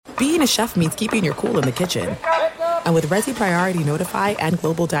being a chef means keeping your cool in the kitchen. And with Resi Priority Notify and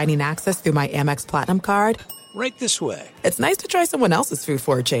Global Dining Access through my Amex Platinum card, Right this way. it's nice to try someone else's food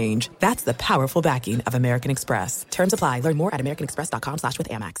for a change. That's the powerful backing of American Express. Terms apply. Learn more at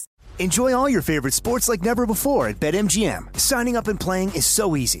americanexpress.com/withAmex. Enjoy all your favorite sports like never before at BetMGM. Signing up and playing is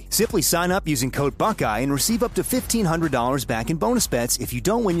so easy. Simply sign up using code Buckeye and receive up to $1,500 back in bonus bets if you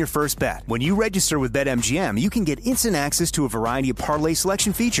don't win your first bet. When you register with BetMGM, you can get instant access to a variety of parlay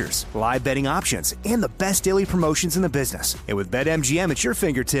selection features, live betting options, and the best daily promotions in the business. And with BetMGM at your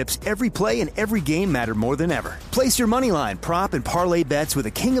fingertips, every play and every game matter more than ever. Place your moneyline, prop, and parlay bets with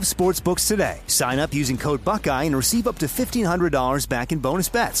the king of sportsbooks today. Sign up using code Buckeye and receive up to $1,500 back in bonus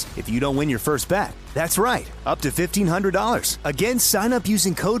bets if you don't win your first bet. That's right, up to $1,500. Again, sign up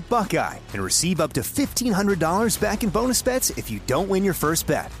using code Buckeye and receive up to $1,500 back in bonus bets if you don't win your first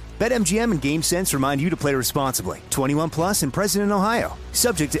bet. BetMGM and GameSense remind you to play responsibly. 21 plus and present in Ohio.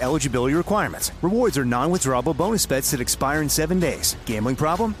 Subject to eligibility requirements. Rewards are non-withdrawable bonus bets that expire in 7 days. Gambling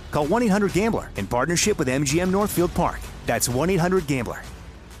problem? Call 1-800-GAMBLER in partnership with MGM Northfield Park. That's 1-800-GAMBLER.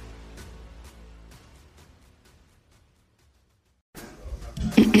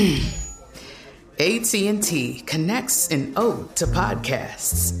 AT&T connects an ode to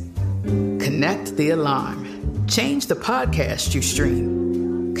podcasts. Connect the alarm. Change the podcast you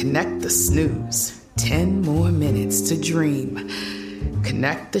stream. Connect the snooze. 10 more minutes to dream.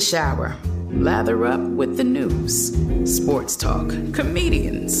 Connect the shower. Lather up with the news. Sports talk,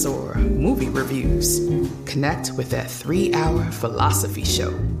 comedians, or movie reviews. Connect with that 3-hour philosophy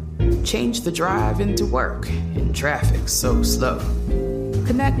show. Change the drive into work in traffic so slow.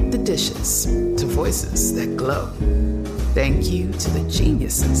 Connect the dishes to voices that glow. Thank you to the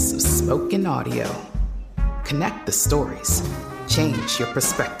geniuses of spoken audio. Connect the stories. Change your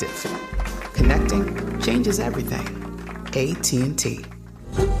perspective. Connecting changes everything. AT&T.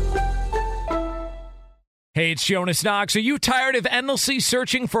 Hey, it's Jonas Knox. Are you tired of endlessly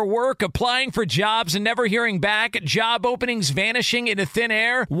searching for work, applying for jobs, and never hearing back? Job openings vanishing into thin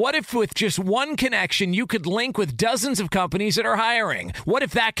air? What if with just one connection, you could link with dozens of companies that are hiring? What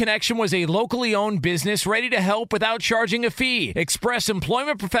if that connection was a locally owned business ready to help without charging a fee? Express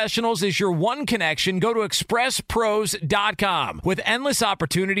Employment Professionals is your one connection. Go to expresspros.com. With endless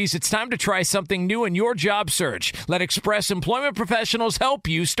opportunities, it's time to try something new in your job search. Let Express Employment Professionals help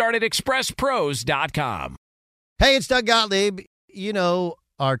you. Start at expresspros.com. Hey, it's Doug Gottlieb. You know,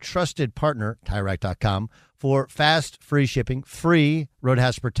 our trusted partner, TireRack.com, for fast, free shipping, free road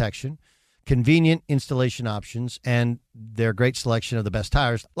hazard protection, convenient installation options, and their great selection of the best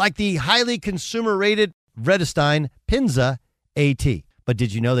tires, like the highly consumer-rated Vredestein Pinza AT. But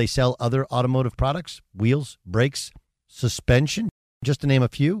did you know they sell other automotive products? Wheels, brakes, suspension, just to name a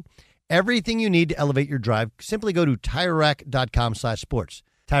few. Everything you need to elevate your drive. Simply go to TireRack.com/sports.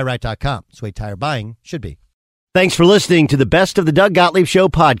 TireRack.com. It's the way tire buying should be. Thanks for listening to the Best of the Doug Gottlieb Show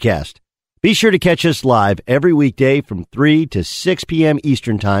podcast. Be sure to catch us live every weekday from 3 to 6 p.m.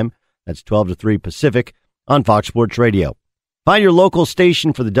 Eastern Time. That's 12 to 3 Pacific on Fox Sports Radio. Find your local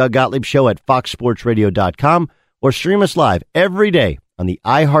station for the Doug Gottlieb Show at foxsportsradio.com or stream us live every day on the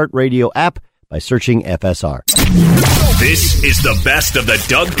iHeartRadio app by searching FSR. This is the Best of the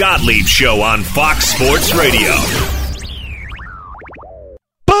Doug Gottlieb Show on Fox Sports Radio.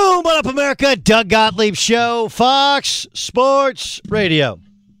 Boom! What up, America? Doug Gottlieb Show, Fox Sports Radio.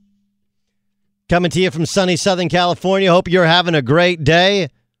 Coming to you from sunny Southern California. Hope you're having a great day.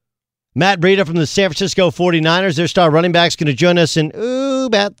 Matt Breida from the San Francisco 49ers. Their star running back's going to join us in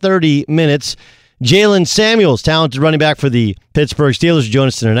about 30 minutes. Jalen Samuels, talented running back for the Pittsburgh Steelers, will join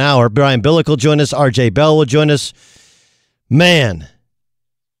us in an hour. Brian Billick will join us. RJ Bell will join us. Man,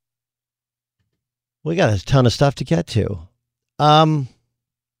 we got a ton of stuff to get to.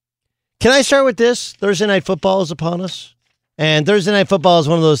 Can I start with this? Thursday Night Football is upon us. And Thursday Night Football is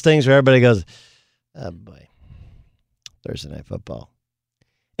one of those things where everybody goes, oh, boy, Thursday Night Football.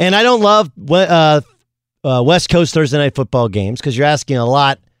 And I don't love West Coast Thursday Night Football games because you're asking a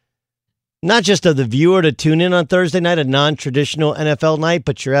lot, not just of the viewer to tune in on Thursday night, a non-traditional NFL night,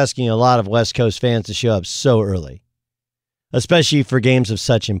 but you're asking a lot of West Coast fans to show up so early, especially for games of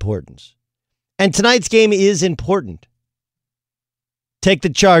such importance. And tonight's game is important. Take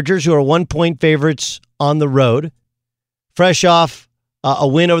the Chargers, who are 1-point favorites on the road, fresh off a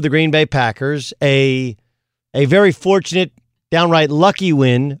win over the Green Bay Packers, a very fortunate, downright lucky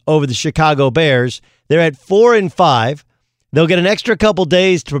win over the Chicago Bears. They're at 4-5. They'll get an extra couple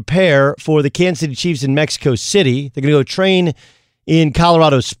days to prepare for the Kansas City Chiefs in Mexico City. They're going to go train in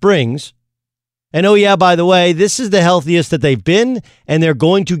Colorado Springs. And oh yeah, by the way, this is the healthiest that they've been, and they're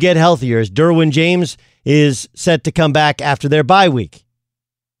going to get healthier as Derwin James is set to come back after their bye week.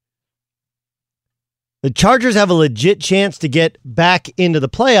 The Chargers have a legit chance to get back into the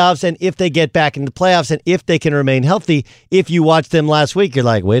playoffs, and if they get back into the playoffs and if they can remain healthy, if you watch them last week, you're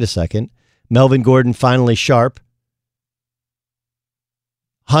like, wait a second. Melvin Gordon finally sharp.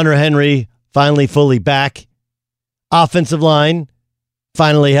 Hunter Henry finally fully back. Offensive line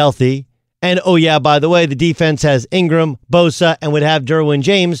finally healthy. And, oh yeah, by the way, the defense has Ingram, Bosa, and would have Derwin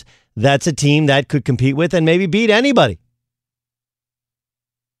James. That's a team that could compete with and maybe beat anybody.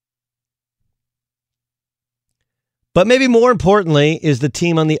 But maybe more importantly is the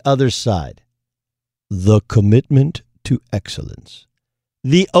team on the other side. The commitment to excellence.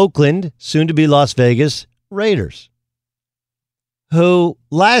 The Oakland, soon to be Las Vegas, Raiders. Who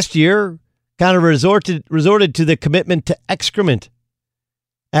last year kind of resorted to the commitment to excrement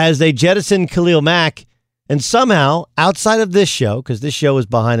as they jettisoned Khalil Mack. And somehow, outside of this show, because this show was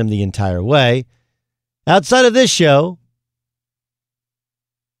behind him the entire way, outside of this show,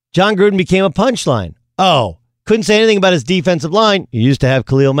 John Gruden became a punchline. Oh, couldn't say anything about his defensive line. He used to have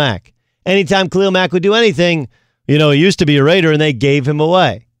Khalil Mack. Anytime Khalil Mack would do anything, he used to be a Raider and they gave him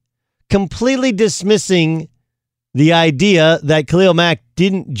away. Completely dismissing the idea that Khalil Mack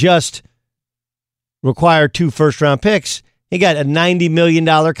didn't just require 2 first-round picks. He got a $90 million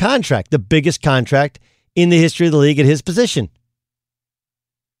contract, the biggest contract in the history of the league at his position.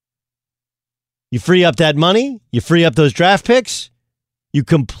 You free up that money, you free up those draft picks, you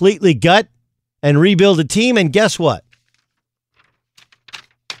completely gut and rebuild a team, and guess what?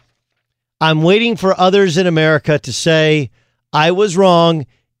 I'm waiting for others in America to say, I was wrong,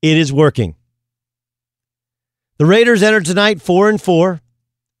 it is working. The Raiders enter tonight 4-4.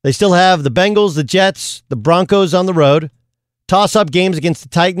 They still have the Bengals, the Jets, the Broncos on the road. Toss-up games against the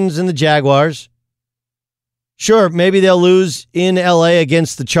Titans and the Jaguars. Sure, maybe they'll lose in L.A.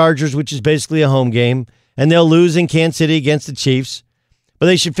 against the Chargers, which is basically a home game, and they'll lose in Kansas City against the Chiefs. But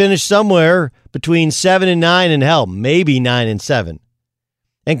they should finish somewhere between 7-9 and hell, maybe 9-7.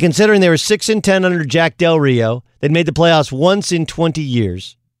 And considering they were 6-10 under Jack Del Rio, they'd made the playoffs once in 20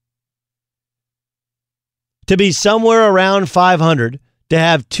 years. To be somewhere around 500, to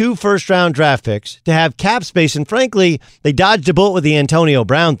have 2 first-round draft picks, to have cap space, and frankly, they dodged a bullet with the Antonio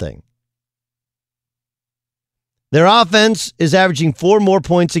Brown thing. Their offense is averaging 4 more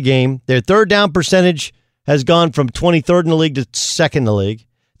points a game. Their third down percentage has gone from 23rd in the league to 2nd in the league.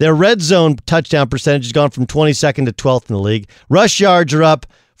 Their red zone touchdown percentage has gone from 22nd to 12th in the league. Rush yards are up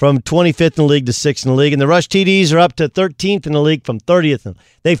from 25th in the league to 6th in the league. And the rush TDs are up to 13th in the league from 30th.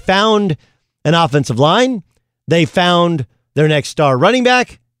 They found an offensive line. They found their next star running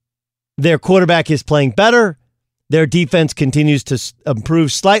back. Their quarterback is playing better. Their defense continues to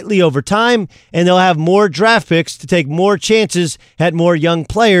improve slightly over time, and they'll have more draft picks to take more chances at more young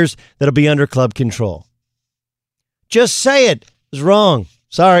players that'll be under club control. Just say it. It was wrong.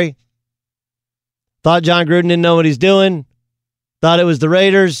 Sorry. Thought John Gruden didn't know what he's doing. Thought it was the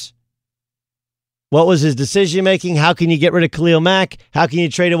Raiders. What was his decision making? How can you get rid of Khalil Mack? How can you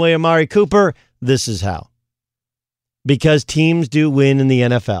trade away Amari Cooper? This is how. Because teams do win in the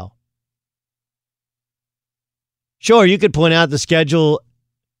NFL. Sure, you could point out the schedule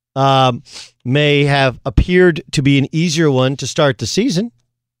may have appeared to be an easier one to start the season.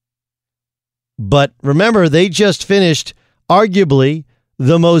 But remember, they just finished arguably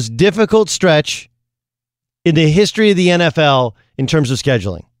the most difficult stretch in the history of the NFL in terms of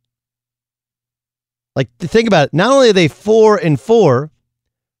scheduling. Like, think about it. Not only are they 4-4,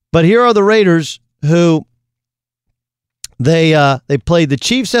 but here are the Raiders who they played the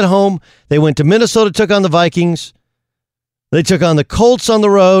Chiefs at home. They went to Minnesota, took on the Vikings. They took on the Colts on the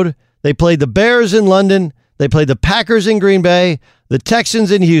road. They played the Bears in London. They played the Packers in Green Bay, the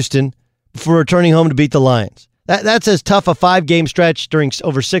Texans in Houston before returning home to beat the Lions. That's as tough a 5-game stretch during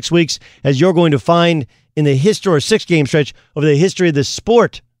over 6 weeks as you're going to find in the history, or 6-game stretch over the history of this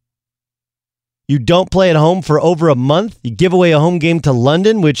sport. You don't play at home for over a month. You give away a home game to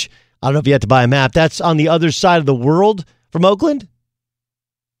London, which I don't know if you have to buy a map. That's on the other side of the world from Oakland.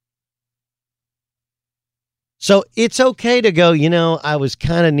 So it's okay to go, I was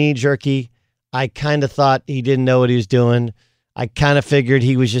kind of knee-jerky. I kind of thought he didn't know what he was doing. I kind of figured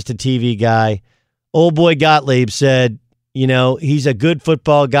he was just a TV guy. Old boy Gottlieb said, he's a good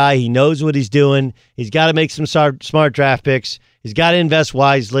football guy. He knows what he's doing. He's got to make some smart draft picks. He's got to invest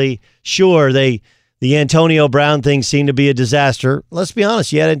wisely. Sure, the Antonio Brown thing seemed to be a disaster. Let's be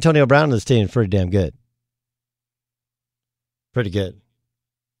honest, you had Antonio Brown on this team. Pretty damn good. Pretty good.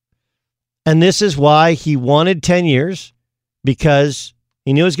 And this is why he wanted 10 years, because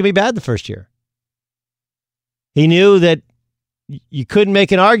he knew it was going to be bad the first year. He knew that you couldn't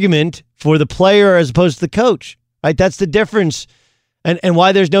make an argument for the player as opposed to the coach, right? That's the difference. And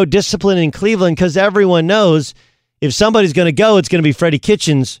why there's no discipline in Cleveland, because everyone knows if somebody's going to go, it's going to be Freddie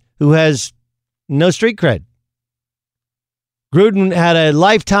Kitchens, who has no street cred. Gruden had a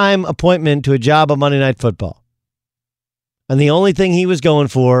lifetime appointment to a job on Monday Night Football. And the only thing he was going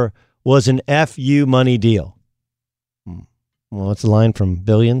for was an FU money deal. Well, what's the line from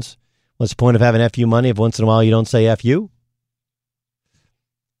Billions? What's the point of having FU money if once in a while you don't say FU?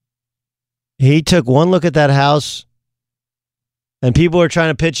 He took one look at that house, and people were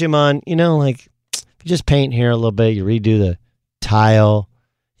trying to pitch him on, like, if you just paint here a little bit, you redo the tile.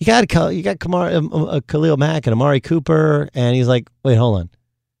 You got Khalil Mack and Amari Cooper, and he's like, wait, hold on.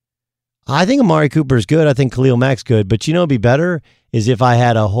 I think Amari Cooper is good. I think Khalil Mack's good. But it'd be better is if I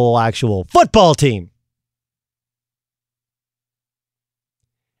had a whole actual football team.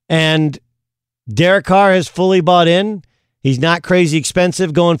 And Derek Carr has fully bought in. He's not crazy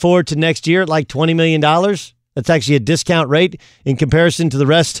expensive going forward to next year at like $20 million. That's actually a discount rate in comparison to the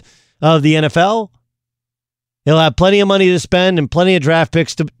rest of the NFL. He'll have plenty of money to spend and plenty of draft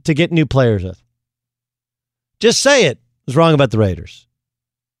picks to get new players with. Just say it. Was wrong about the Raiders.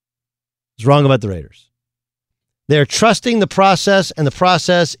 It's wrong about the Raiders. They're trusting the process, and the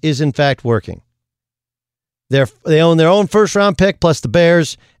process is in fact working. They own their own first-round pick plus the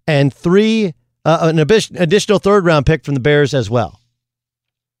Bears, and an additional third-round pick from the Bears as well.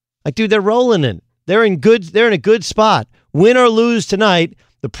 Like, dude, they're rolling in. They're in a good spot. Win or lose tonight,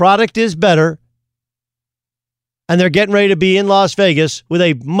 the product is better, and they're getting ready to be in Las Vegas with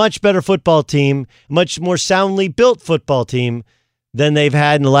a much better football team, much more soundly built football team than they've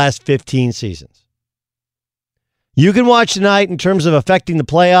had in the last 15 seasons. You can watch tonight in terms of affecting the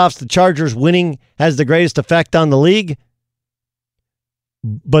playoffs. The Chargers winning has the greatest effect on the league.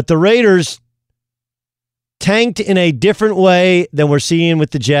 But the Raiders tanked in a different way than we're seeing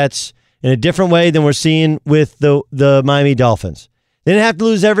with the Jets, in a different way than we're seeing with the Miami Dolphins. They didn't have to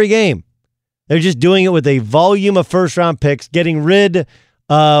lose every game. They're just doing it with a volume of first-round picks, getting rid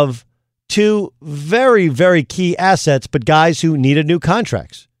of two very, very key assets, but guys who needed new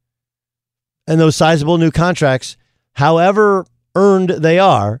contracts. And those sizable new contracts, however earned they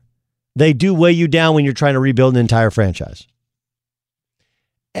are, they do weigh you down when you're trying to rebuild an entire franchise.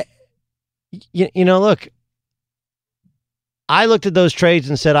 Look, I looked at those trades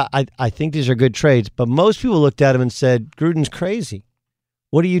and said, I think these are good trades, but most people looked at them and said, Gruden's crazy.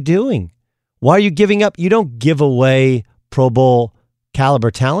 What are you doing? Why are you giving up? You don't give away Pro Bowl caliber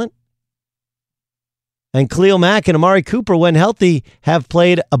talent. And Khalil Mack and Amari Cooper, when healthy, have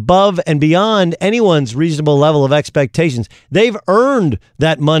played above and beyond anyone's reasonable level of expectations. They've earned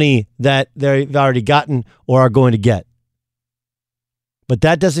that money that they've already gotten or are going to get. But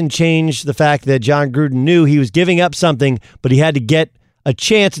that doesn't change the fact that John Gruden knew he was giving up something, but he had to get a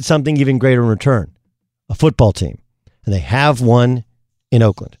chance at something even greater in return, a football team. And they have one in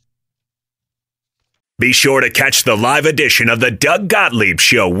Oakland. Be sure to catch the live edition of the Doug Gottlieb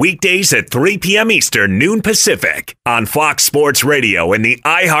Show weekdays at 3 p.m. Eastern, noon Pacific on Fox Sports Radio and the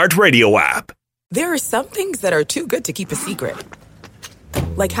iHeartRadio app. There are some things that are too good to keep a secret.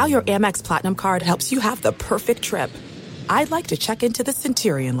 Like how your Amex Platinum card helps you have the perfect trip. I'd like to check into the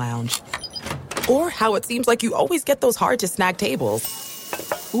Centurion Lounge. Or how it seems like you always get those hard-to-snag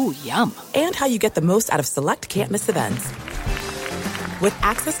tables. Ooh, yum. And how you get the most out of select can't-miss events. With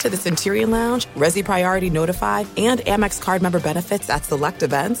access to the Centurion Lounge, Resi Priority Notify, and Amex card member benefits at select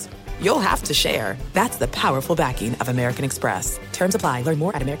events, you'll have to share. That's the powerful backing of American Express. Terms apply. Learn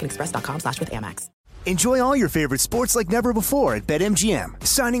more at americanexpress.com/withAmex. Enjoy all your favorite sports like never before at BetMGM.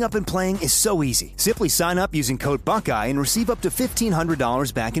 Signing up and playing is so easy. Simply sign up using code Buckeye and receive up to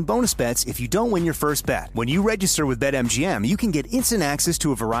 $1,500 back in bonus bets if you don't win your first bet. When you register with BetMGM, you can get instant access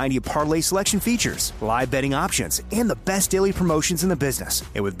to a variety of parlay selection features, live betting options, and the best daily promotions in the business.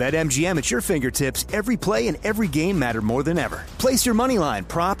 And with BetMGM at your fingertips, every play and every game matter more than ever. Place your moneyline,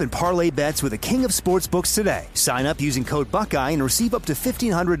 prop, and parlay bets with the king of sportsbooks today. Sign up using code Buckeye and receive up to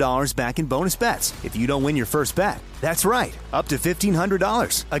 $1,500 back in bonus bets if you don't win your first bet. That's right, up to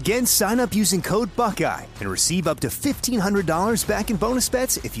 $1,500. Again, sign up using code Buckeye and receive up to $1,500 back in bonus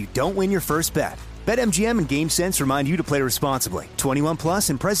bets if you don't win your first bet. BetMGM and GameSense remind you to play responsibly. 21 plus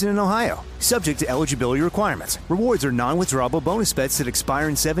and present in Ohio. Subject to eligibility requirements. Rewards are non-withdrawable bonus bets that expire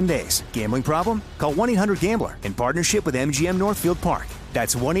in 7 days. Gambling problem? Call 1-800-GAMBLER in partnership with MGM Northfield Park.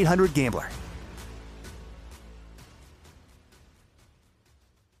 That's 1-800-GAMBLER.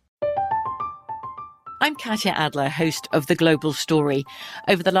 I'm Katya Adler, host of The Global Story.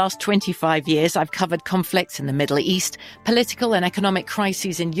 Over the last 25 years, I've covered conflicts in the Middle East, political and economic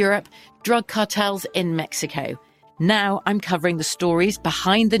crises in Europe, drug cartels in Mexico. Now I'm covering the stories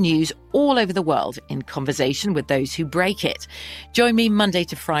behind the news all over the world in conversation with those who break it. Join me Monday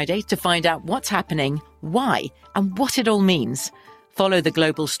to Friday to find out what's happening, why, and what it all means. Follow The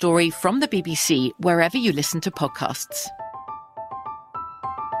Global Story from the BBC wherever you listen to podcasts.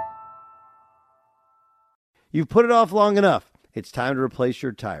 You've put it off long enough. It's time to replace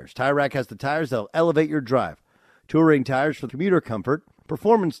your tires. Tire Rack has the tires that'll elevate your drive. Touring tires for commuter comfort,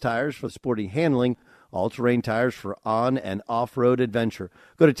 performance tires for sporty handling, all-terrain tires for on- and off-road adventure.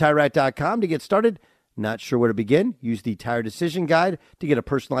 Go to TireRack.com to get started. Not sure where to begin? Use the Tire Decision Guide to get a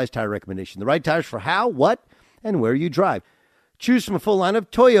personalized tire recommendation. The right tires for how, what, and where you drive. Choose from a full line of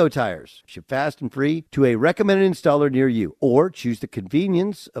Toyo tires. Ship fast and free to a recommended installer near you. Or choose the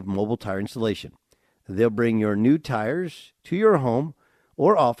convenience of mobile tire installation. They'll bring your new tires to your home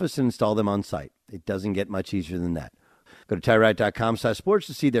or office and install them on site. It doesn't get much easier than that. Go to TireRack.com/sports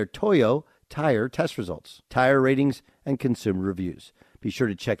to see their Toyo tire test results, tire ratings, and consumer reviews. Be sure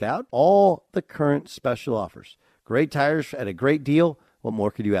to check out all the current special offers. Great tires at a great deal. What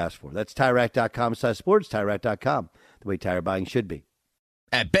more could you ask for? That's TireRack.com/sports, TireRack.com, the way tire buying should be.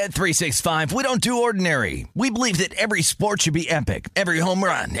 At Bet365, we don't do ordinary. We believe that every sport should be epic. Every home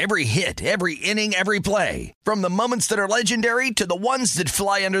run, every hit, every inning, every play. From the moments that are legendary to the ones that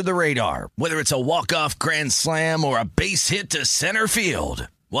fly under the radar. Whether it's a walk-off grand slam or a base hit to center field.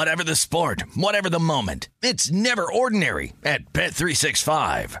 Whatever the sport, whatever the moment, it's never ordinary at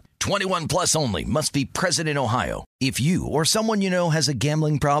Bet365. 21 plus only. Must be present in Ohio. If you or someone you know has a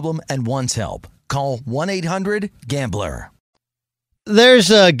gambling problem and wants help, call 1-800-GAMBLER.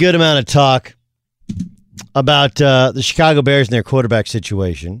 There's a good amount of talk about the Chicago Bears and their quarterback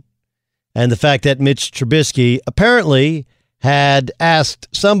situation and the fact that Mitch Trubisky apparently had asked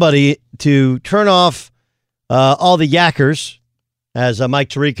somebody to turn off all the yackers, as Mike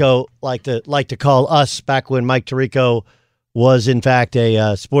Tirico liked to call us back when Mike Tirico was, in fact,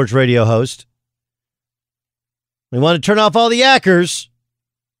 a sports radio host. We want to turn off all the yackers.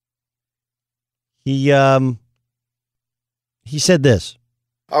 He said this.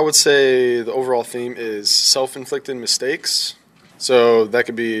 I would say the overall theme is self-inflicted mistakes. So that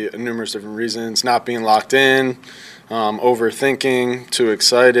could be numerous different reasons. Not being locked in, overthinking, too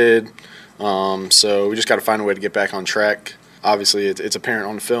excited. So we just got to find a way to get back on track. Obviously, it's apparent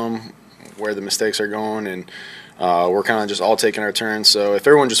on the film where the mistakes are going, and we're kind of just all taking our turns. So if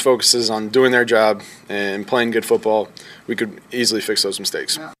everyone just focuses on doing their job and playing good football, we could easily fix those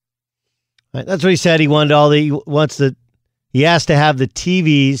mistakes. Right, that's what he said. He asked to have the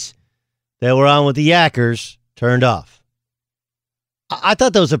TVs that were on with the yackers turned off. I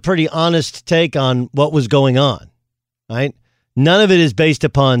thought that was a pretty honest take on what was going on, right? None of it is based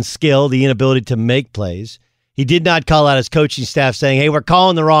upon skill, the inability to make plays. He did not call out his coaching staff saying, hey, we're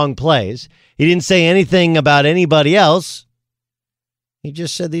calling the wrong plays. He didn't say anything about anybody else. He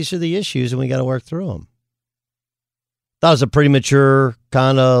just said these are the issues and we got to work through them. That was a pretty mature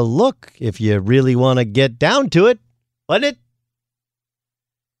kind of look if you really want to get down to it, wasn't it?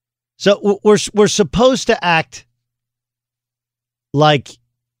 So we're supposed to act like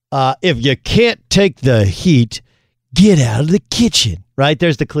if you can't take the heat, get out of the kitchen, right?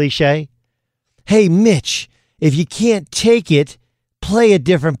 There's the cliche. Hey, Mitch, if you can't take it, play a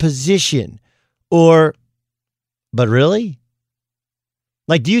different position. But really?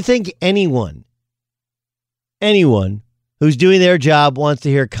 Like, do you think anyone who's doing their job wants to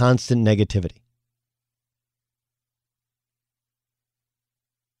hear constant negativity?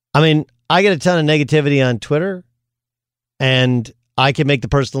 I mean, I get a ton of negativity on Twitter, and I can make the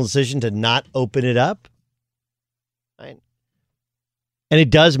personal decision to not open it up. Right? And it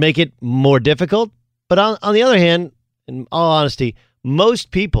does make it more difficult. But on the other hand, in all honesty,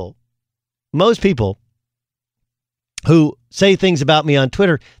 most people who say things about me on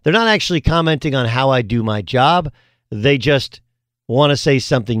Twitter, they're not actually commenting on how I do my job. They just want to say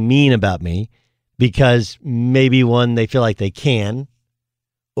something mean about me because maybe one, they feel like they can,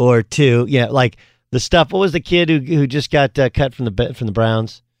 or two, like the stuff. What was the kid who just got cut from the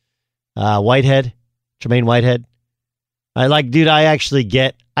Browns? Tremaine Whitehead. I actually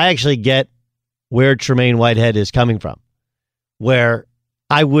get where Tremaine Whitehead is coming from. Where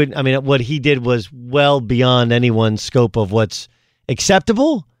what he did was well beyond anyone's scope of what's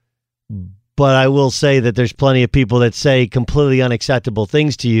acceptable. But I will say that there's plenty of people that say completely unacceptable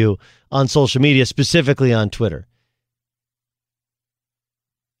things to you on social media, specifically on Twitter.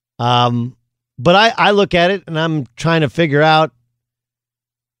 But I look at it and I'm trying to figure out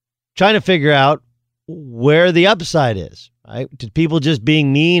where the upside is, right? To people just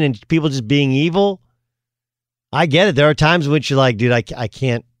being mean and people just being evil. I get it. There are times in which you're like, dude, I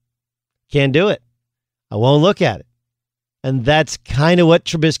can't do it. I won't look at it. And that's kind of what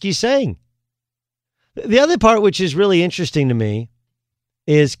Trubisky's saying. The other part, which is really interesting to me,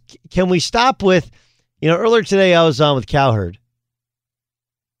 is can we stop with, earlier today I was on with Cowherd,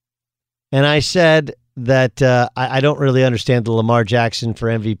 and I said that I don't really understand the Lamar Jackson for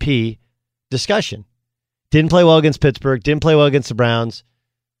MVP discussion. Didn't play well against Pittsburgh, didn't play well against the Browns,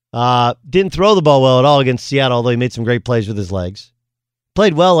 didn't throw the ball well at all against Seattle, although he made some great plays with his legs.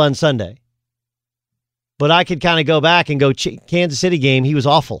 Played well on Sunday. But I could kind of go back and go Kansas City game, he was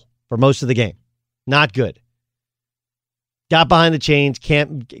awful for most of the game. Not good. Got behind the chains,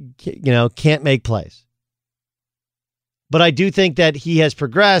 can't make plays. But I do think that he has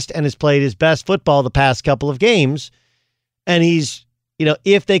progressed and has played his best football the past couple of games. And he's,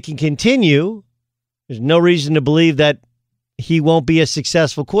 if they can continue, there's no reason to believe that he won't be a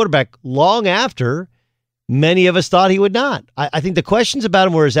successful quarterback long after many of us thought he would not. I think the questions about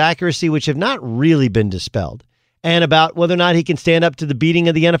him were his accuracy, which have not really been dispelled, and about whether or not he can stand up to the beating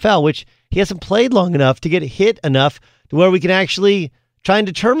of the NFL, which he hasn't played long enough to get hit enough to where we can actually try and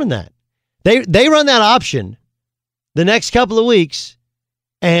determine that. They run that option the next couple of weeks,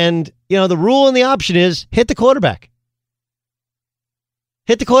 and the rule in the option is hit the quarterback.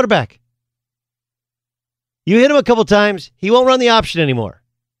 Hit the quarterback. You hit him a couple times, he won't run the option anymore.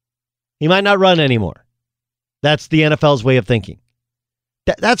 He might not run anymore. That's the NFL's way of thinking.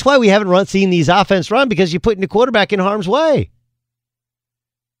 That's why we haven't seen these offense run, because you're putting the quarterback in harm's way.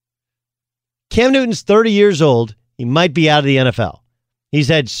 Cam Newton's 30 years old. He might be out of the NFL. He's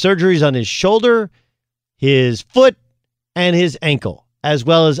had surgeries on his shoulder, his foot, and his ankle, as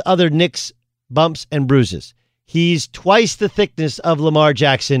well as other nicks, bumps, and bruises. He's twice the thickness of Lamar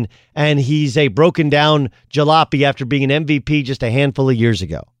Jackson, and he's a broken down jalopy after being an MVP just a handful of years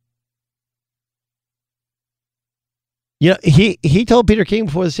ago. He told Peter King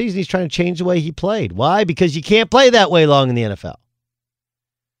before the season he's trying to change the way he played. Why? Because you can't play that way long in the NFL.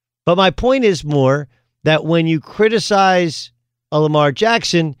 But my point is more that when you criticize a Lamar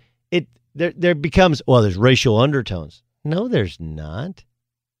Jackson, there becomes, there's racial undertones. No, there's not.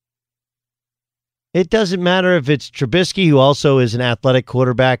 It doesn't matter if it's Trubisky, who also is an athletic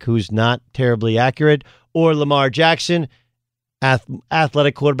quarterback who's not terribly accurate, or Lamar Jackson,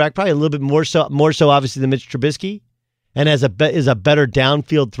 athletic quarterback, probably a little bit more so obviously than Mitch Trubisky, and is a better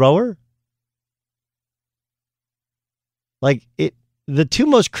downfield thrower. The two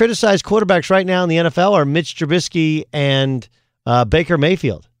most criticized quarterbacks right now in the NFL are Mitch Trubisky and Baker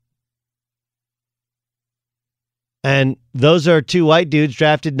Mayfield. And those are two white dudes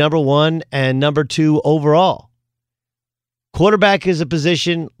drafted number 1 and number 2 overall. Quarterback is a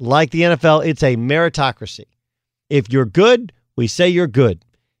position like the NFL. It's a meritocracy. If you're good, we say you're good.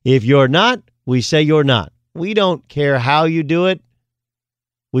 If you're not, we say you're not. We don't care how you do it.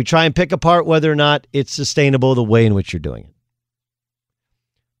 We try and pick apart whether or not it's sustainable the way in which you're doing it.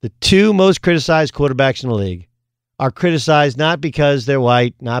 The two most criticized quarterbacks in the league are criticized not because they're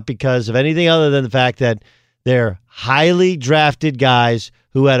white, not because of anything other than the fact that they're highly drafted guys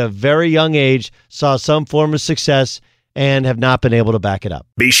who at a very young age saw some form of success and have not been able to back it up.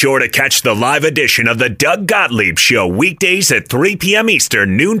 Be sure to catch the live edition of the Doug Gottlieb Show weekdays at 3 p.m.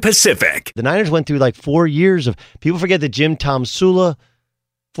 Eastern, noon Pacific. The Niners went through 4 years of, people forget the Jim Tom Sula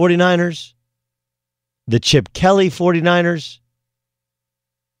 49ers, the Chip Kelly 49ers,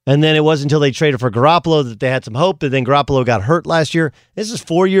 and then it wasn't until they traded for Garoppolo that they had some hope, but then Garoppolo got hurt last year. This is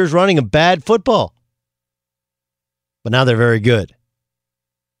 4 years running of bad football. But now they're very good.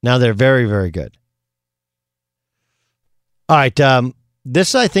 Now they're very, very good. All right.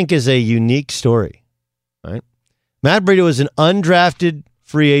 This, I think, is a unique story. All right. Matt Breida was an undrafted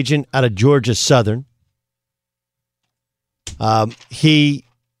free agent out of Georgia Southern. He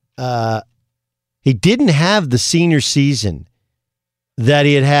didn't have the senior season that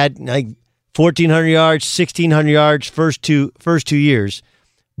he had 1,400 yards, 1,600 yards first two years,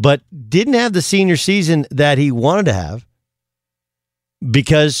 but didn't have the senior season that he wanted to have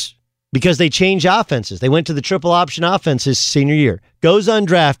because they changed offenses. They went to the triple option offense his senior year. Goes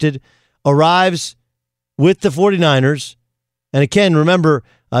undrafted, arrives with the 49ers. And again, remember,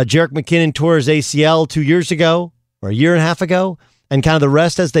 Jerick McKinnon tore his ACL 2 years ago, or a year and a half ago. And kind of the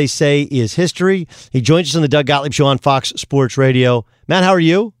rest, as they say, is history. He joins us on the Doug Gottlieb Show on Fox Sports Radio. Matt, how are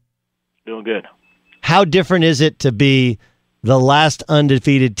you? Doing good. How different is it to be the last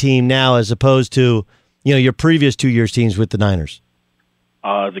undefeated team now as opposed to, your previous 2 years teams with the Niners?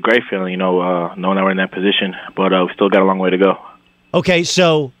 It's a great feeling, knowing that we're in that position, but we still got a long way to go. Okay,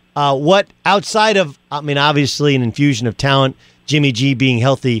 so what, outside of, obviously an infusion of talent, Jimmy G being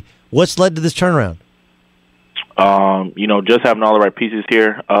healthy, what's led to this turnaround? Just having all the right pieces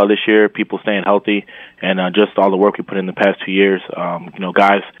here this year, people staying healthy, and just all the work we put in the past 2 years.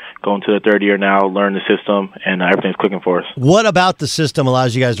 Guys going to the third year now, learn the system, and everything's clicking for us. What about the system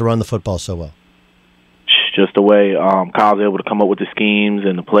allows you guys to run the football so well? Just the way Kyle's able to come up with the schemes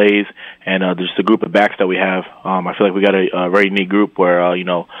and the plays, and just the group of backs that we have. I feel like we got a very unique group where,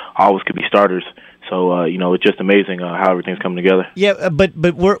 always could be starters. So, it's just amazing how everything's coming together. Yeah, but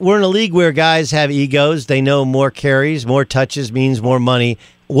we're in a league where guys have egos. They know more carries, more touches means more money.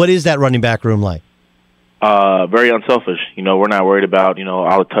 What is that running back room like? Very unselfish. We're not worried about,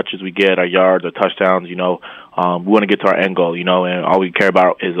 all the touches we get, our yards, our touchdowns. We want to get to our end goal, and all we care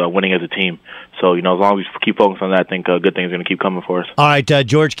about is winning as a team. So, as long as we keep focused on that, I think good things are going to keep coming for us. All right,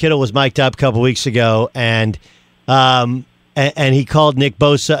 George Kittle was mic'd up a couple weeks ago, and he called Nick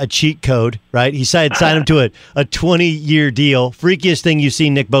Bosa a cheat code, right? He signed him to a 20-year deal. Freakiest thing you've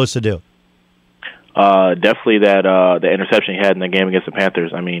seen Nick Bosa do? Definitely the interception he had in the game against the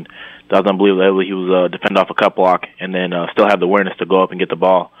Panthers. I mean, that was unbelievable. He was defend off a cut block and then still have the awareness to go up and get the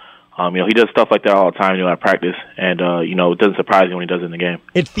ball. He does stuff like that all the time, at practice, and it doesn't surprise me when he does it in the game.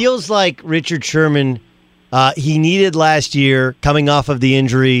 It feels like Richard Sherman, he needed last year, coming off of the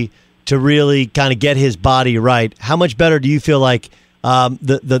injury, to really kind of get his body right. How much better do you feel like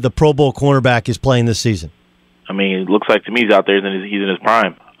the Pro Bowl cornerback is playing this season? I mean, it looks like to me he's out there and he's in his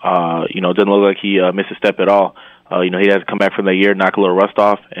prime. It doesn't look like he missed a step at all. He has to come back from that year, knock a little rust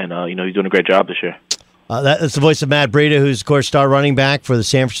off, and he's doing a great job this year. That's the voice of Matt Breida, who's, of course, star running back for the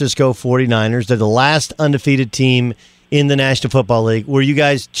San Francisco 49ers. They're the last undefeated team in the National Football League. Were you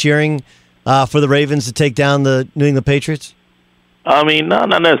guys cheering for the Ravens to take down the New England Patriots? I mean, no,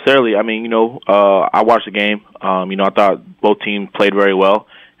 not necessarily. I mean, I watched the game. I thought both teams played very well.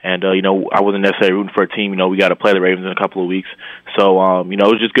 And, I wasn't necessarily rooting for a team. We got to play the Ravens in a couple of weeks. So, it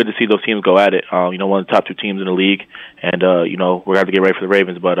was just good to see those teams go at it. One of the top two teams in the league. And, we're going to have to get ready for the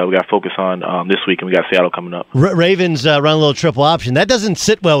Ravens. But we got to focus on this week, and we got Seattle coming up. Ravens run a little triple option. That doesn't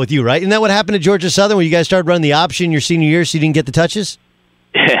sit well with you, right? Isn't that what happened to Georgia Southern where you guys started running the option your senior year so you didn't get the touches?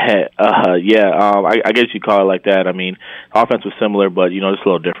 I guess you call it like that. I mean, offense was similar, but it's a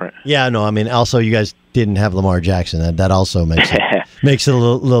little different. Yeah, no, I mean, also you guys didn't have Lamar Jackson. That also makes it a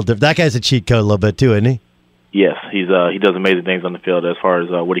little different. That guy's a cheat code a little bit too, isn't he? Yes, he does amazing things on the field as far as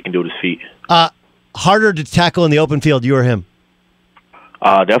what he can do with his feet. Harder to tackle in the open field, you or him?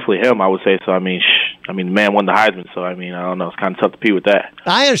 Definitely him, I would say so. I mean, the man won the Heisman, so I don't know. It's kind of tough to compete with that.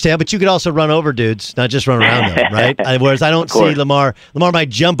 I understand, but you could also run over dudes, not just run around them, right? Whereas I don't see Lamar. Lamar might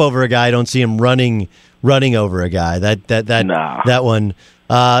jump over a guy. I don't see him running over a guy. That one.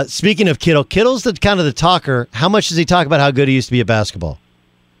 Speaking of Kittle, Kittle's kind of the talker. How much does he talk about how good he used to be at basketball?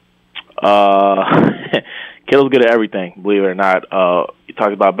 Kittle's good at everything, believe it or not. You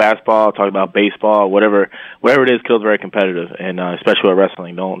talk about basketball, talk about baseball, whatever it is. Kittle's very competitive, and especially with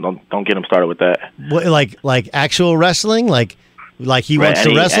wrestling. Don't get him started with that. What, like actual wrestling, like he wants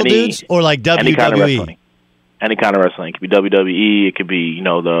to wrestle dudes, or like WWE? Any kind of wrestling. Any kind of wrestling. It could be WWE. It could be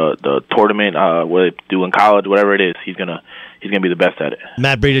the tournament what they do in college. Whatever it is, he's gonna be the best at it.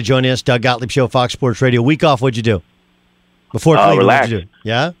 Matt Breida joining us. Doug Gottlieb Show, Fox Sports Radio. Week off. What'd you do before Cleveland? Relax. What'd you do?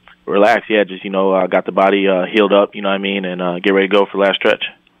 Yeah. Relax, yeah. Just got the body healed up. You know what I mean, and get ready to go for the last stretch.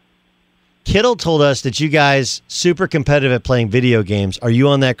 Kittle told us that you guys super competitive at playing video games. Are you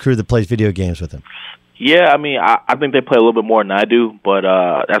on that crew that plays video games with him? Yeah, I mean, I think they play a little bit more than I do, but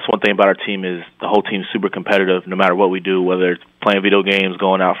that's one thing about our team is the whole team's super competitive no matter what we do, whether it's playing video games,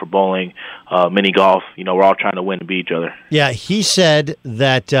 going out for bowling, mini golf. We're all trying to win to beat each other. Yeah, he said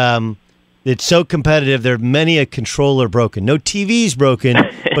that it's so competitive, there are many a controller broken. No TVs broken,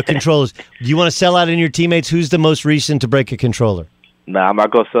 but controllers. Do you want to sell out in your teammates? Who's the most recent to break a controller? Nah, I'm not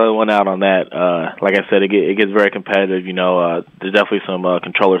going to sell one out on that. Like I said, it gets very competitive. There's definitely some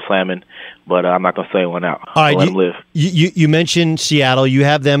controller slamming, but I'm not going to sell one out. All right, let them live. You mentioned Seattle. You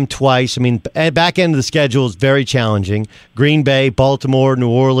have them twice. I mean, back end of the schedule is very challenging. Green Bay, Baltimore,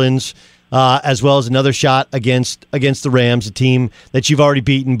 New Orleans, as well as another shot against the Rams, a team that you've already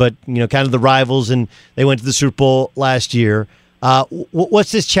beaten, but kind of the rivals, and they went to the Super Bowl last year.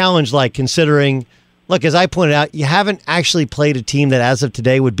 What's this challenge like, considering? Look, as I pointed out, you haven't actually played a team that, as of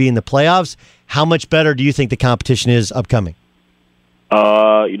today, would be in the playoffs. How much better do you think the competition is upcoming?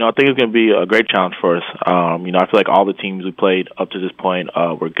 I think it's going to be a great challenge for us. I feel like all the teams we played up to this point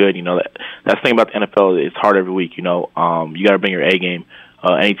were good. That's the thing about the NFL. It's hard every week. You got to bring your A game.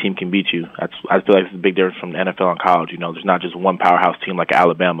 Any team can beat you. I feel like it's a big difference from the NFL and college. There's not just one powerhouse team like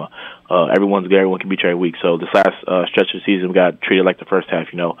Alabama. Everyone's good. Everyone can beat you every week. So this last stretch of the season, we got treated like the first half.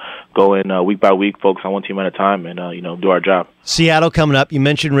 Go in week by week, focus on one team at a time, and do our job. Seattle coming up. You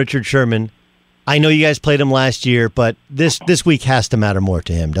mentioned Richard Sherman. I know you guys played him last year, but this week has to matter more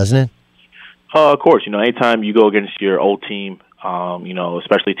to him, doesn't it? Of course. Anytime you go against your old team,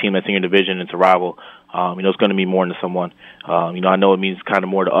 especially a team that's in your division, it's a rival, it's going to mean more to someone. I know it means kind of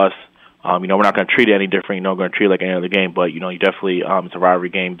more to us. We're not going to treat it any different. We're going to treat it like any other game, but, you definitely, it's a rivalry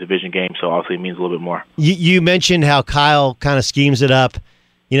game, division game, so obviously it means a little bit more. You mentioned how Kyle kind of schemes it up.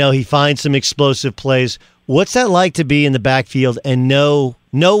 He finds some explosive plays. What's that like to be in the backfield and know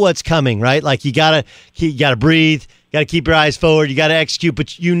what's coming, right? Like you gotta breathe, you gotta keep your eyes forward, you gotta execute,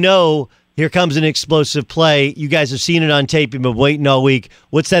 but here comes an explosive play. You guys have seen it on tape, you've been waiting all week.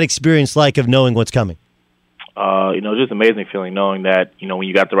 What's that experience like of knowing what's coming? Just amazing feeling knowing that, when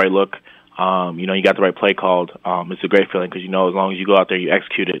you got the right look, you got the right play called. It's a great feeling because, as long as you go out there, you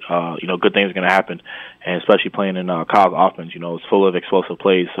execute it, good things are going to happen. And especially playing in Kyle's offense, it's full of explosive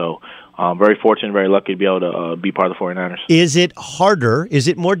plays. So very fortunate, very lucky to be able to be part of the 49ers. Is it harder? Is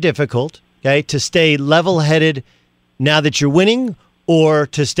it more difficult, to stay level-headed now that you're winning or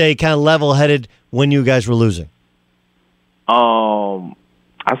to stay kind of level-headed when you guys were losing?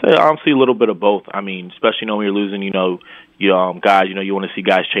 I say honestly a little bit of both. I mean, especially when you're losing, guys, you want to see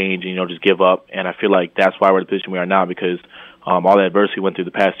guys change and, just give up. And I feel like that's why we're in the position we are now because all the adversity we went through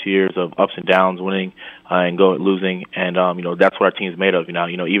the past 2 years of ups and downs, winning and losing. And, that's what our team's made of.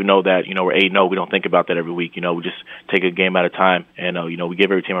 Even though that, we're 8-0, we don't think about that every week. We just take a game at a time and, we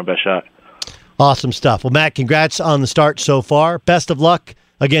give every team our best shot. Awesome stuff. Well, Matt, congrats on the start so far. Best of luck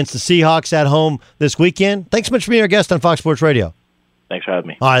against the Seahawks at home this weekend. Thanks so much for being our guest on Fox Sports Radio. Thanks for having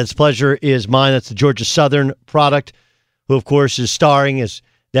me. All right, this pleasure is mine. That's the Georgia Southern product, who, of course, is starring as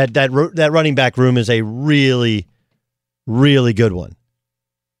that running back room is a really, really good one.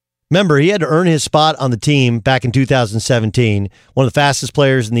 Remember, he had to earn his spot on the team back in 2017, one of the fastest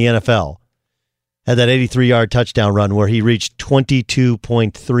players in the NFL. Had that 83-yard touchdown run where he reached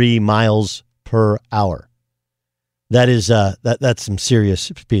 22.3 miles per hour. That is that's some serious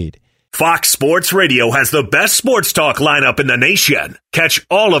speed. Fox Sports Radio has the best sports talk lineup in the nation. Catch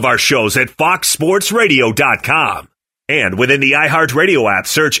all of our shows at foxsportsradio.com. And within the iHeartRadio app,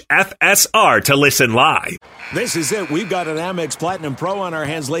 search FSR to listen live. This is it. We've got an Amex Platinum Pro on our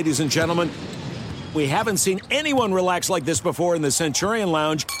hands, ladies and gentlemen. We haven't seen anyone relax like this before in the Centurion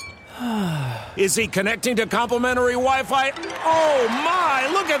Lounge. Is he connecting to complimentary Wi-Fi? Oh, my!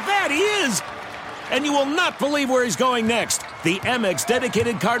 Look at that! He is! And you will not believe where he's going next. The Amex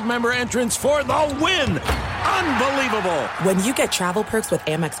dedicated card member entrance for the win. Unbelievable. When you get travel perks with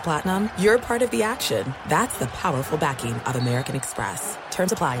Amex Platinum, you're part of the action. That's the powerful backing of American Express.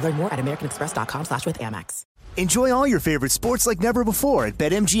 Terms apply. Learn more at americanexpress.com/withAmex. Enjoy all your favorite sports like never before at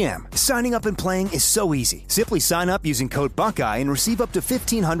BetMGM. Signing up and playing is so easy. Simply sign up using code Buckeye and receive up to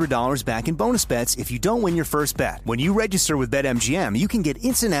 $1,500 back in bonus bets if you don't win your first bet. When you register with BetMGM, you can get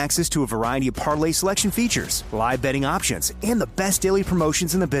instant access to a variety of parlay selection features, live betting options, and the best daily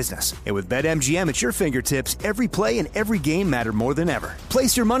promotions in the business. And with BetMGM at your fingertips, every play and every game matter more than ever.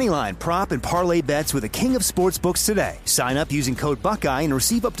 Place your moneyline, prop, and parlay bets with the king of sportsbooks today. Sign up using code Buckeye and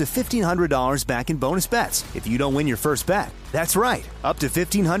receive up to $1,500 back in bonus bets if you don't win your first bet. That's right, up to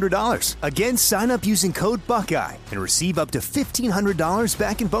 $1,500. Again, sign up using code Buckeye and receive up to $1,500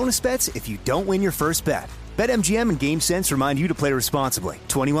 back in bonus bets if you don't win your first bet. BetMGM and GameSense remind you to play responsibly.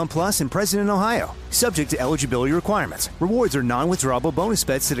 21 plus and present in Ohio. Subject to eligibility requirements. Rewards are non-withdrawable bonus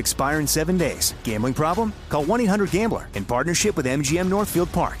bets that expire in 7 days. Gambling problem? Call 1-800-GAMBLER in partnership with MGM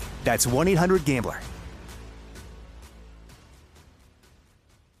Northfield Park. That's 1-800-GAMBLER.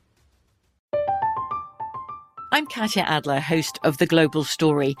 I'm Katya Adler, host of The Global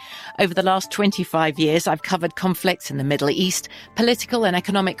Story. Over the last 25 years, I've covered conflicts in the Middle East, political and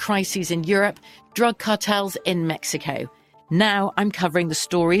economic crises in Europe, drug cartels in Mexico. Now I'm covering the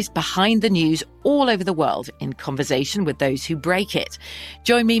stories behind the news all over the world in conversation with those who break it.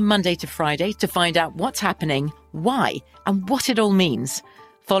 Join me Monday to Friday to find out what's happening, why, and what it all means.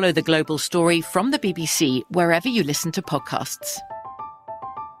 Follow The Global Story from the BBC wherever you listen to podcasts.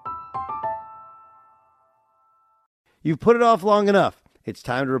 You've put it off long enough. It's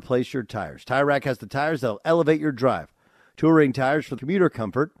time to replace your tires. Tire Rack has the tires that'll elevate your drive. Touring tires for commuter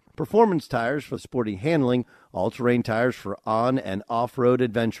comfort, performance tires for sporty handling, all-terrain tires for on- and off-road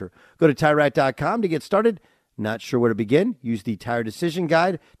adventure. Go to TireRack.com to get started. Not sure where to begin? Use the Tire Decision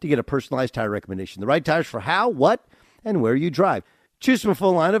Guide to get a personalized tire recommendation. The right tires for how, what, and where you drive. Choose from a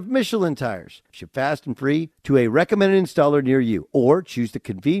full line of Michelin tires. Ship fast and free to a recommended installer near you. Or choose the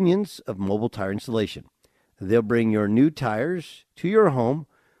convenience of mobile tire installation. They'll bring your new tires to your home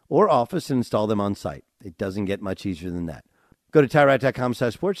or office and install them on site. It doesn't get much easier than that. Go to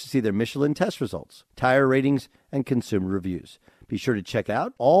TireRack.com/sports to see their Michelin test results, tire ratings, and consumer reviews. Be sure to check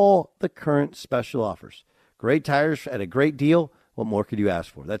out all the current special offers. Great tires at a great deal. What more could you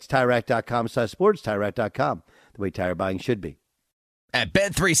ask for? That's TireRack.com/sports, TireRack.com, the way tire buying should be. At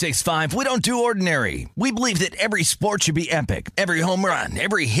Bet365, we don't do ordinary. We believe that every sport should be epic. Every home run,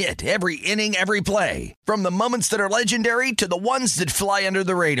 every hit, every inning, every play. From the moments that are legendary to the ones that fly under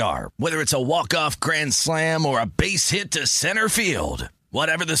the radar. Whether it's a walk-off grand slam or a base hit to center field.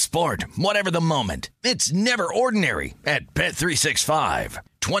 Whatever the sport, whatever the moment, it's never ordinary at Bet365.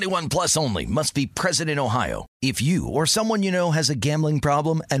 21 plus only. Must be present in Ohio. If you or someone you know has a gambling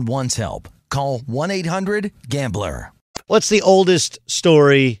problem and wants help, call 1-800-GAMBLER. What's the oldest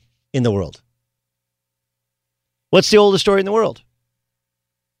story in the world? What's the oldest story in the world?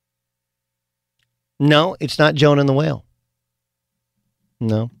 No, it's not Jonah and the whale.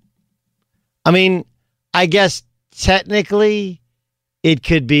 No. I mean, I guess technically it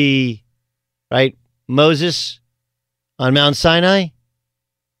could be, right, Moses on Mount Sinai.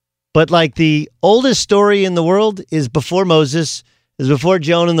 But like the oldest story in the world is before Moses, is before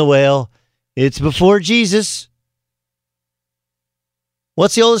Jonah and the whale. It's before Jesus.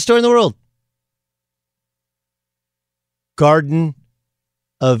 What's the oldest story in the world? Garden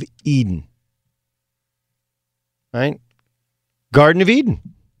of Eden. Right? Garden of Eden.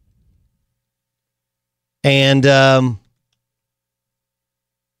 And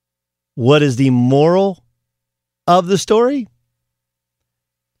what is the moral of the story?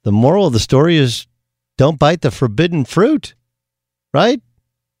 The moral of the story is don't bite the forbidden fruit. Right?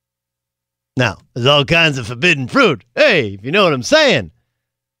 Now, there's all kinds of forbidden fruit. Hey, if you know what I'm saying.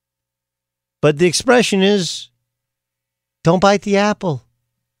 But the expression is, don't bite the apple.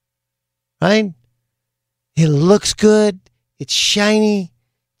 Right? It looks good. It's shiny.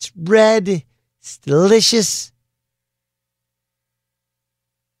 It's red. It's delicious.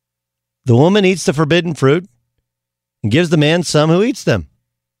 The woman eats the forbidden fruit and gives the man some who eats them.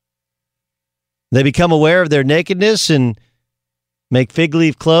 They become aware of their nakedness and make fig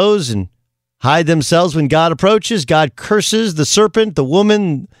leaf clothes and hide themselves when God approaches. God curses the serpent, the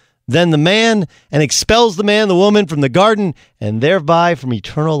woman, then the man, and expels the man, the woman from the garden, and thereby from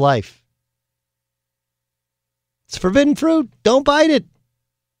eternal life. It's forbidden fruit. Don't bite it.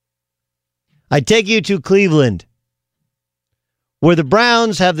 I take you to Cleveland, where the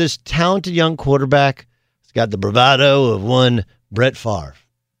Browns have this talented young quarterback. He's got the bravado of one Brett Favre.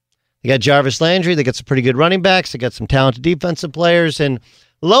 They got Jarvis Landry. They got some pretty good running backs. They got some talented defensive players. And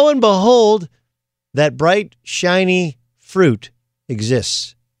lo and behold, that bright, shiny fruit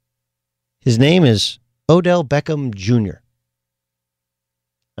exists. His name is Odell Beckham Jr.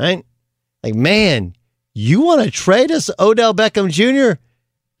 Right? Like, man, you want to trade us Odell Beckham Jr.?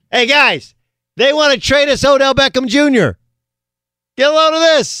 Hey, guys, they want to trade us Odell Beckham Jr. Get a load of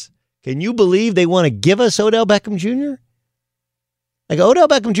this. Can you believe they want to give us Odell Beckham Jr.? Like, Odell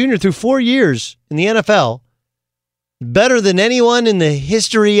Beckham Jr. through 4 years in the NFL, better than anyone in the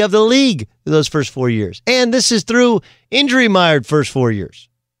history of the league those first 4 years. And this is through injury-mired first 4 years.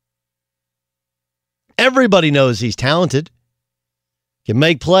 Everybody knows he's talented. Can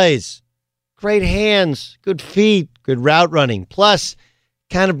make plays. Great hands, good feet, good route running. Plus,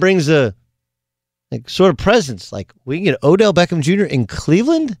 kind of brings a sort of presence. Like, we can get Odell Beckham Jr. in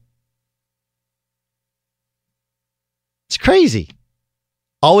Cleveland? It's crazy.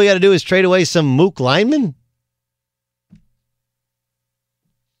 All we got to do is trade away some mook lineman?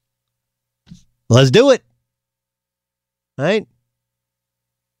 Let's do it. All right?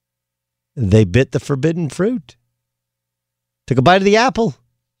 They bit the forbidden fruit. Took a bite of the apple.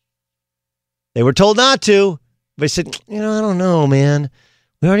 They were told not to. They said, I don't know, man.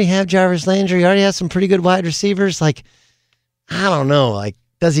 We already have Jarvis Landry. We already have some pretty good wide receivers. Like, I don't know. Like,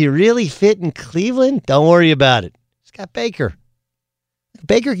 does he really fit in Cleveland? Don't worry about it. He's got Baker.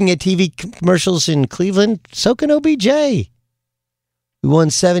 Baker can get TV commercials in Cleveland. So can OBJ. We won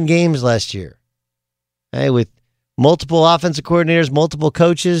 7 games last year. Hey, with multiple offensive coordinators, multiple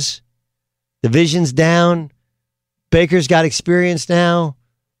coaches. Division's down. Baker's got experience now.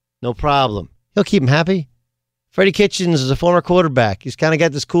 No problem. He'll keep him happy. Freddie Kitchens is a former quarterback. He's kind of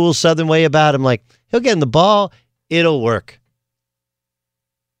got this cool Southern way about him. Like, he'll get him the ball. It'll work.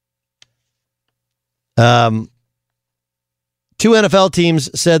 Two NFL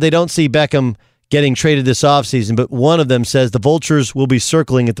teams said they don't see Beckham getting traded this offseason, but one of them says the Vultures will be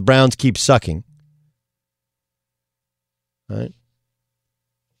circling if the Browns keep sucking. All right.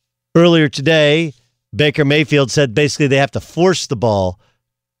 Earlier today, Baker Mayfield said basically they have to force the ball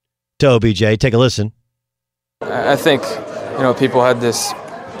to OBJ. Take a listen. I think, people had this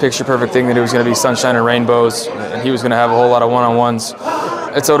picture-perfect thing that it was going to be sunshine and rainbows, and he was going to have a whole lot of one-on-ones.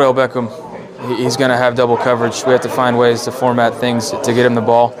 It's Odell Beckham. he's going to have double coverage. We have to find ways to format things to get him the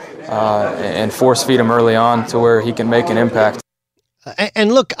ball and force feed him early on to where he can make an impact.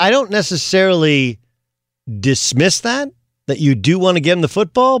 And look, I don't necessarily dismiss that you do want to get him the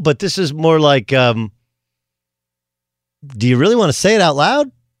football, but this is more like, do you really want to say it out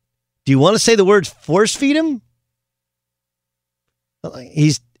loud? Do you want to say the words force feed him?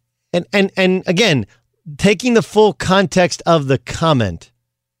 And again, taking the full context of the comment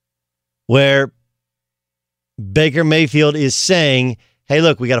where Baker Mayfield is saying, hey,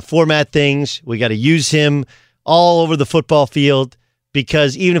 look, we got to format things. We got to use him all over the football field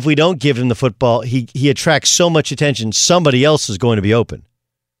because even if we don't give him the football, he attracts so much attention, somebody else is going to be open.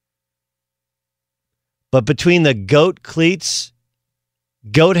 But between the goat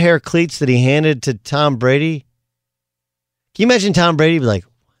hair cleats that he handed to Tom Brady, can you imagine Tom Brady be like,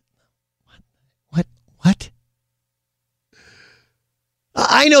 what?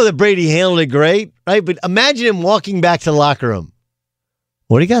 I know that Brady handled it great, right? But imagine him walking back to the locker room.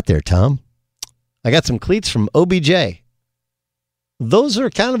 What do you got there, Tom? I got some cleats from OBJ. Those are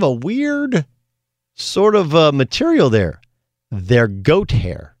kind of a weird sort of material there. They're goat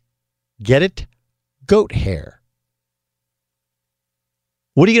hair. Get it? Goat hair.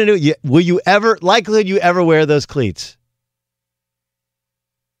 What are you going to do? Likelihood you ever wear those cleats?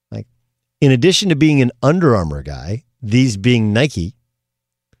 Like, in addition to being an Under Armour guy, these being Nike,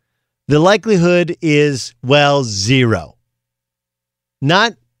 the likelihood is, well, 0.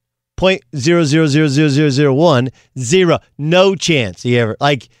 Not 0.0000001, 0. No chance he ever.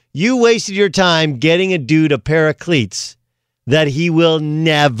 Like, you wasted your time getting a dude a pair of cleats that he will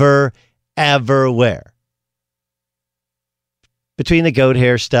never, ever wear. Between the goat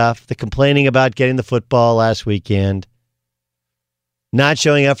hair stuff, the complaining about getting the football last weekend, not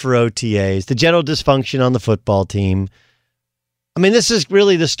showing up for OTAs, the general dysfunction on the football team. I mean, this is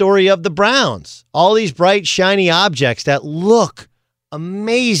really the story of the Browns. All these bright, shiny objects that look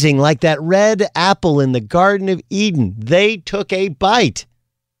amazing, like that red apple in the Garden of Eden. They took a bite.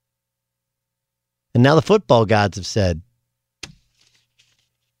 And now the football gods have said,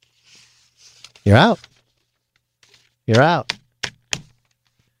 you're out. You're out.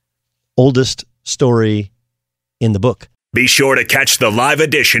 Oldest story in the book. Be sure to catch the live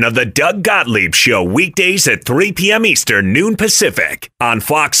edition of the Doug Gottlieb Show weekdays at 3 p.m. Eastern, noon Pacific on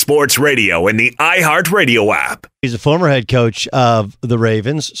Fox Sports Radio and the iHeart Radio app. He's a former head coach of the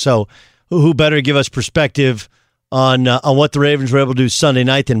Ravens, so who better to give us perspective on what the Ravens were able to do Sunday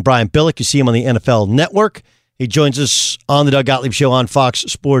night than Brian Billick. You see him on the NFL Network. He joins us on the Doug Gottlieb Show on Fox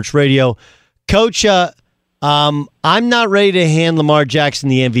Sports Radio. Coach, I'm not ready to hand Lamar Jackson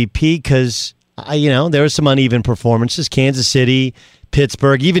the MVP because there were some uneven performances. Kansas City,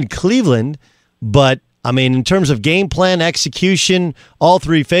 Pittsburgh, even Cleveland. But, I mean, in terms of game plan, execution, all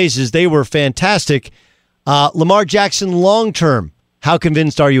three phases, they were fantastic. Lamar Jackson, long-term, how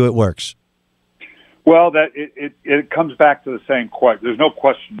convinced are you it works? Well, it comes back to the same question. There's no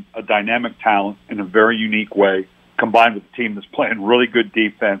question a dynamic talent in a very unique way, combined with a team that's playing really good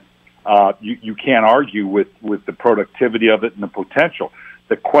defense. You can't argue with the productivity of it and the potential.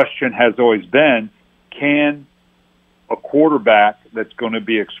 The question has always been, can a quarterback that's going to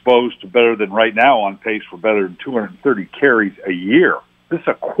be exposed to better than right now on pace for better than 230 carries a year, this is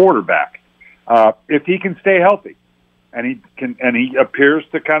a quarterback, if he can stay healthy, and he appears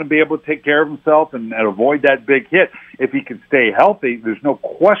to kind of be able to take care of himself and avoid that big hit. If he can stay healthy, there's no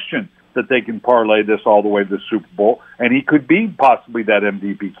question that they can parlay this all the way to the Super Bowl, and he could be possibly that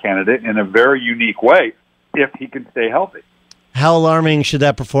MVP candidate in a very unique way if he can stay healthy. How alarming should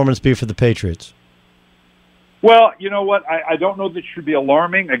that performance be for the Patriots? Well, you know what? I don't know that it should be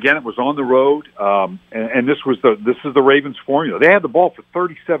alarming. Again, it was on the road, and this is the Ravens formula. They had the ball for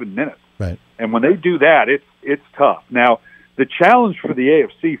 37 minutes, right? And when they do that, it's tough. Now, the challenge for the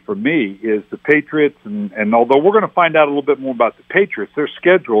AFC for me is the Patriots, and although we're going to find out a little bit more about the Patriots, their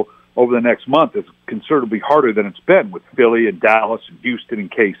schedule over the next month is considerably harder than it's been with Philly and Dallas and Houston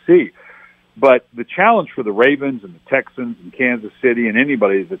and KC. But the challenge for the Ravens and the Texans and Kansas City and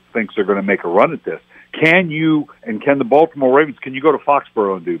anybody that thinks they're going to make a run at this, can the Baltimore Ravens, can you go to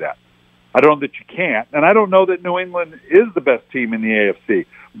Foxborough and do that? I don't know that you can't, and I don't know that New England is the best team in the AFC.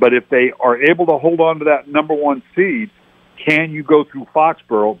 But if they are able to hold on to that number one seed, can you go through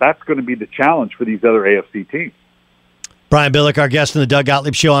Foxborough? That's going to be the challenge for these other AFC teams. Brian Billick, our guest on the Doug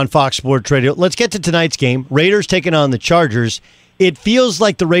Gottlieb Show on Fox Sports Radio. Let's get to tonight's game. Raiders taking on the Chargers. It feels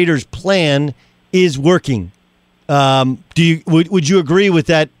like the Raiders' plan is working. Would you agree with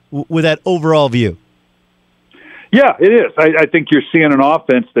that overall view? Yeah, it is. I think you're seeing an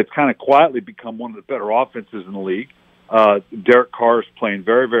offense that's kind of quietly become one of the better offenses in the league. Derek Carr is playing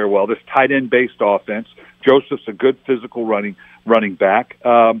very, very well. This tight end-based offense. Joseph's a good physical running back.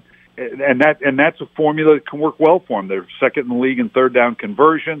 And that's a formula that can work well for them. They're second in the league in third down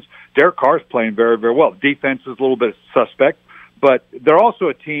conversions. Derek Carr's playing very, very well. Defense is a little bit suspect, but they're also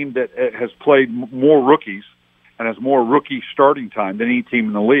a team that has played more rookies and has more rookie starting time than any team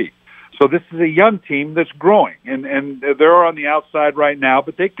in the league. So this is a young team that's growing, and they're on the outside right now,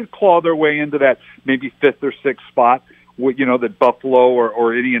 but they could claw their way into that maybe fifth or sixth spot, that Buffalo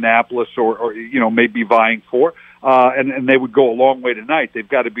or Indianapolis or may be vying for. And they would go a long way tonight. They've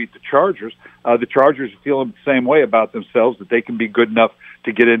got to beat the Chargers. The Chargers are feeling the same way about themselves, that they can be good enough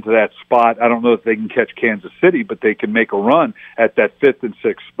to get into that spot. I don't know if they can catch Kansas City, but they can make a run at that fifth and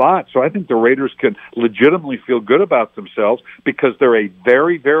sixth spot. So I think the Raiders can legitimately feel good about themselves because they're a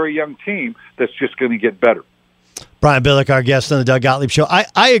very, very young team that's just going to get better. Brian Billick, our guest on the Doug Gottlieb Show.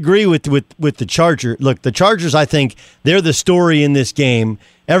 I agree with the Chargers. Look, the Chargers, I think, they're the story in this game.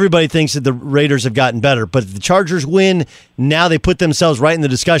 Everybody thinks that the Raiders have gotten better, but if the Chargers win, now they put themselves right in the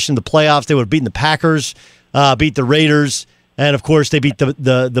discussion of the playoffs. They would have beaten the Packers, beat the Raiders, and, of course, they beat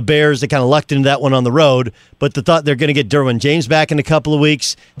the Bears. They kind of lucked into that one on the road, but the thought they're going to get Derwin James back in a couple of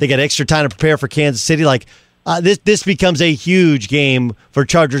weeks. They got extra time to prepare for Kansas City. This becomes a huge game for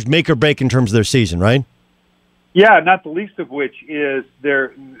Chargers, make or break in terms of their season, right? Yeah, not the least of which is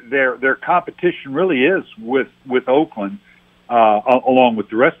their competition really is with Oakland, along with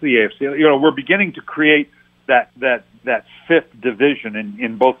the rest of the AFC. We're beginning to create that fifth division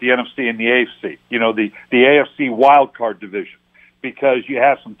in both the NFC and the AFC. The AFC wild card division, because you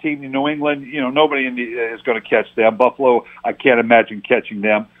have some team in New England. Nobody is going to catch them. Buffalo, I can't imagine catching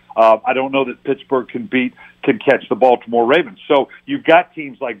them. I don't know that Pittsburgh can catch the Baltimore Ravens. So you've got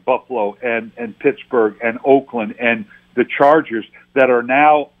teams like Buffalo and Pittsburgh and Oakland and the Chargers that are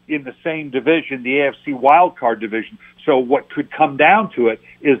now in the same division, the AFC wildcard division. So what could come down to it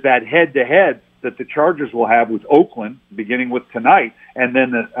is that head-to-head that the Chargers will have with Oakland, beginning with tonight, and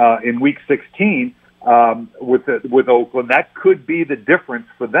then in Week 16 with Oakland. That could be the difference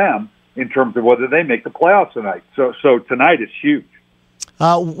for them in terms of whether they make the playoffs tonight. So tonight is huge.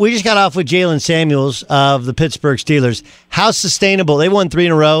 We just got off with Jalen Samuels of the Pittsburgh Steelers. How sustainable? They won 3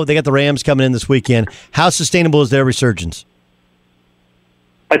 in a row. They got the Rams coming in this weekend. How sustainable is their resurgence?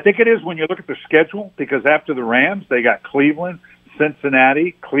 I think it is when you look at their schedule, because after the Rams, they got Cleveland,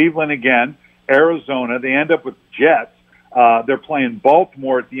 Cincinnati, Cleveland again, Arizona. They end up with Jets. They're playing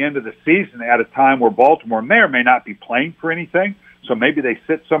Baltimore at the end of the season at a time where Baltimore may or may not be playing for anything, so maybe they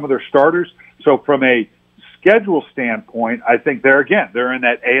sit some of their starters. So from a schedule standpoint, I think they're in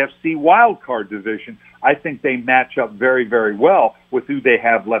that AFC wild card division. I think they match up very, very well with who they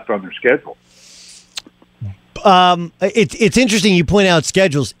have left on their schedule. It's interesting you point out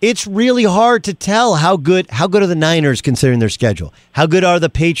schedules. It's really hard to tell how good are the Niners considering their schedule. How good are the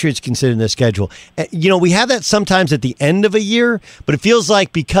Patriots considering their schedule? We have that sometimes at the end of a year, but it feels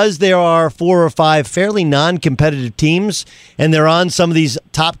like because there are 4 or 5 fairly non-competitive teams and they're on some of these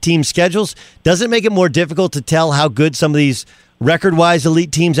top team schedules, does it make it more difficult to tell how good some of these record-wise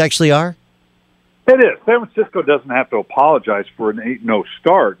elite teams actually are? It is. San Francisco doesn't have to apologize for an 8-0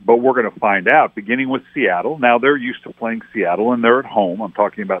 start, but we're going to find out, beginning with Seattle. Now, they're used to playing Seattle, and they're at home. I'm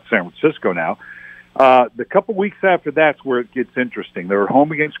talking about San Francisco now. The couple weeks after that's where it gets interesting. They're at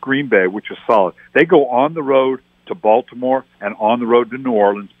home against Green Bay, which is solid. They go on the road to Baltimore and on the road to New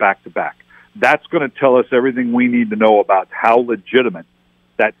Orleans back-to-back. That's going to tell us everything we need to know about how legitimate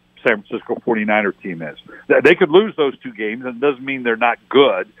that San Francisco 49er team is. They could lose those 2 games, and it doesn't mean they're not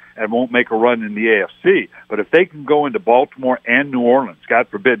good and won't make a run in the AFC. But if they can go into Baltimore and New Orleans, God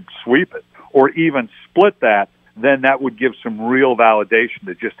forbid, sweep it, or even split that, then that would give some real validation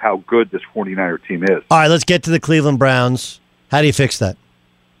to just how good this 49er team is. All right, let's get to the Cleveland Browns. How do you fix that?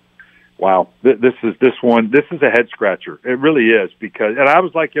 Wow, this is a head-scratcher. It really is, because, and I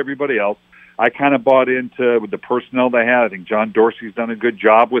was like everybody else, I kind of bought into with the personnel they had. I think John Dorsey's done a good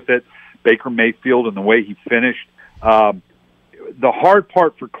job with it. Baker Mayfield and the way he finished. The hard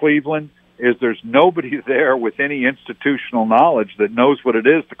part for Cleveland is there's nobody there with any institutional knowledge that knows what it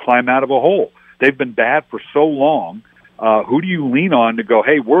is to climb out of a hole. They've been bad for so long. Who do you lean on to go,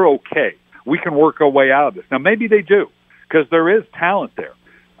 hey, we're okay. We can work our way out of this. Now, maybe they do, because there is talent there.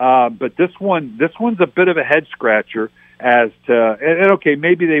 But this one's a bit of a head-scratcher as to, and okay,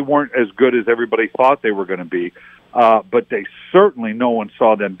 maybe they weren't as good as everybody thought they were going to be, but they certainly, no one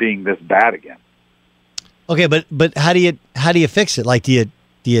saw them being this bad again. Okay, but how do you fix it? Like, do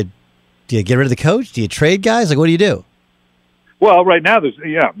you get rid of the coach? Do you trade guys? Like, what do you do? Well, right now there's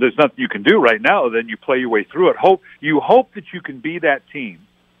nothing you can do right now. Then you play your way through it. You hope that you can be that team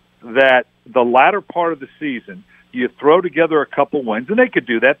that the latter part of the season You throw together a couple wins, and they could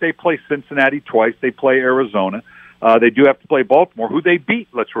do that. They play Cincinnati twice. They play Arizona. They do have to play Baltimore, who they beat,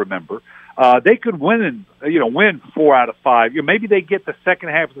 let's remember. They could win 4 out of 5. Maybe they get the second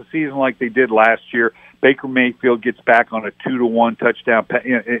half of the season like they did last year. Baker Mayfield gets back on a 2-to-1 touchdown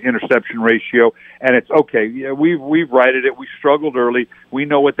interception ratio, and it's okay. Yeah, we've righted it. We struggled early. We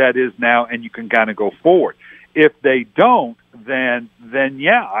know what that is now, and you can kind of go forward. If they don't, then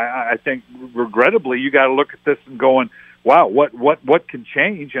yeah, I think regrettably you got to look at this and going, wow, what can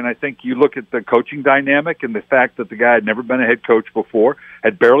change? And I think you look at the coaching dynamic and the fact that the guy had never been a head coach before,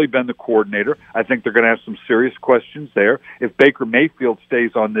 had barely been the coordinator. I think they're going to have some serious questions there. If Baker Mayfield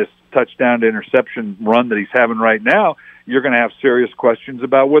stays on this touchdown to interception run that he's having right now, you're going to have serious questions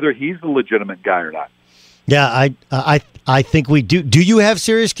about whether he's the legitimate guy or not. Yeah, I think we do. Do you have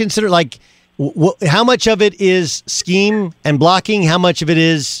serious how much of it is scheme and blocking? How much of it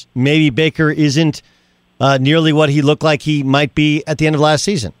is maybe Baker isn't nearly what he looked like he might be at the end of last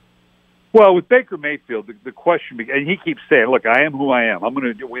season? Well, with Baker Mayfield, the question, and he keeps saying, look, I am who I am. I'm going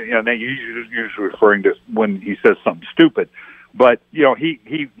to do, he's usually referring to when he says something stupid. But, he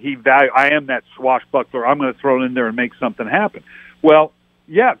I am that swashbuckler. I'm going to throw it in there and make something happen. Well,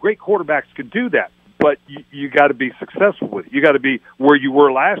 yeah, great quarterbacks can do that. But you got to be successful with it. You got to be where you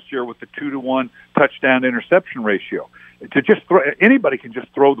were last year with the 2-to-1 touchdown interception ratio. To just anybody can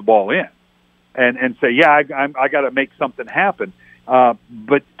just throw the ball in and say, yeah, I got to make something happen.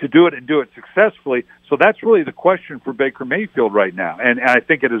 But to do it and do it successfully, so that's really the question for Baker Mayfield right now. And I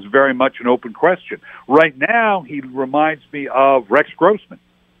think it is very much an open question. Right now, he reminds me of Rex Grossman.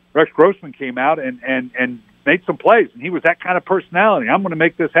 Rex Grossman came out and made some plays, and he was that kind of personality. I'm going to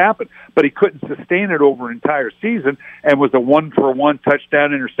make this happen. But he couldn't sustain it over an entire season and was a 1-for-1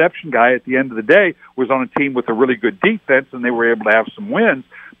 touchdown interception guy at the end of the day, was on a team with a really good defense, and they were able to have some wins.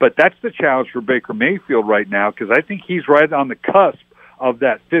 But that's the challenge for Baker Mayfield right now, because I think he's right on the cusp of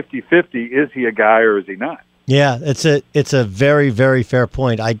that 50-50. Is he a guy or is he not? Yeah, it's a very, very fair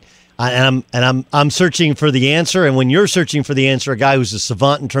point. I'm searching for the answer, and when you're searching for the answer, a guy who's a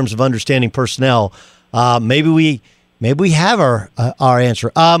savant in terms of understanding personnel, maybe we have our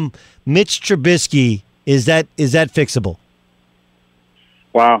answer. Mitch Trubisky, is that fixable?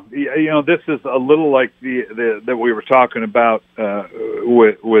 Wow, this is a little like the that we were talking about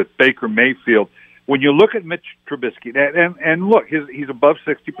with Baker Mayfield. When you look at Mitch Trubisky, and look, he's above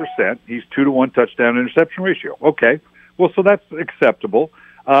 60%. He's 2-to-1 touchdown interception ratio. Okay, well, so that's acceptable.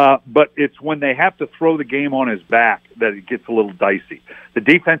 But it's when they have to throw the game on his back that it gets a little dicey. The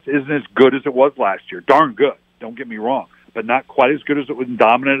defense isn't as good as it was last year. Darn good, don't get me wrong, but not quite as good as it was,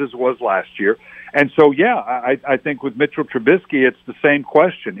 dominant as it was last year. And so, yeah, I think with Mitchell Trubisky, it's the same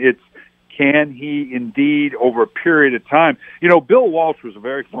question. It's, can he indeed, over a period of time? Bill Walsh was a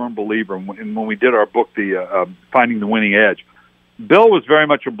very firm believer, and when we did our book, the Finding the Winning Edge, Bill was very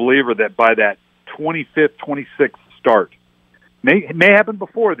much a believer that by that 25th, 26th start, it may happen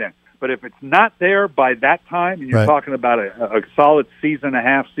before then, but if it's not there by that time, and you're talking about a solid season and a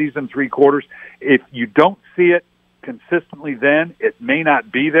half, season 3/4, if you don't see it consistently then, it may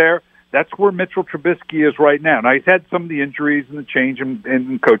not be there. That's where Mitchell Trubisky is right now. Now, he's had some of the injuries and the change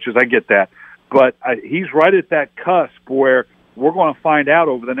in coaches. I get that. But he's right at that cusp where we're going to find out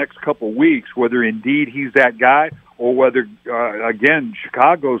over the next couple of weeks whether indeed he's that guy or whether, again,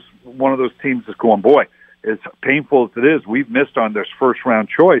 Chicago's one of those teams that's going, boy, as painful as it is, we've missed on this first-round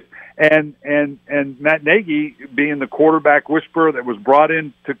choice. And Matt Nagy, being the quarterback whisperer that was brought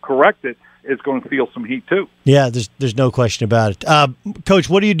in to correct it, is going to feel some heat too. Yeah, there's no question about it. Coach,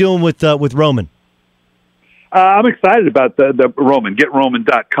 what are you doing with Roman? I'm excited about the Roman.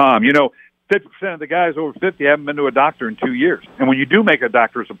 GetRoman.com. 50% of the guys over 50 haven't been to a doctor in 2 years. And when you do make a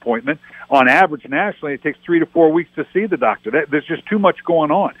doctor's appointment, on average nationally, it takes 3 to 4 weeks to see the doctor. There's just too much going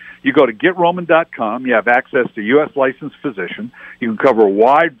on. You go to GetRoman.com. You have access to U.S. licensed physician. You can cover a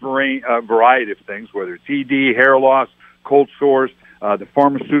wide variety of things, whether it's ED, hair loss, cold sores, the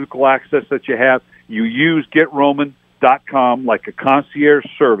pharmaceutical access that you have. You use GetRoman.com like a concierge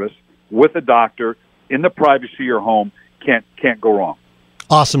service with a doctor in the privacy of your home. Can't go wrong.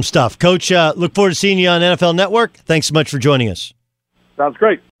 Awesome stuff. Coach, look forward to seeing you on NFL Network. Thanks so much for joining us. Sounds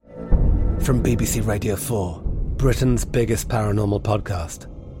great. From BBC Radio 4, Britain's biggest paranormal podcast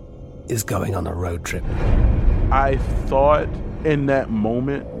is going on a road trip. I thought in that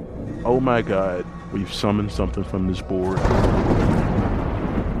moment, oh my God, we've summoned something from this board.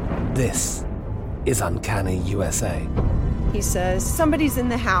 This is Uncanny USA. He says, somebody's in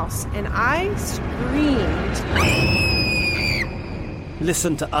the house, and I screamed.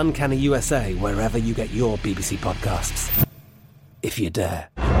 Listen to Uncanny USA wherever you get your BBC podcasts, if you dare.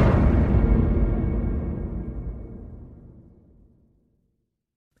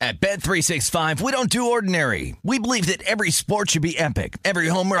 At Bet365, we don't do ordinary. We believe that every sport should be epic. Every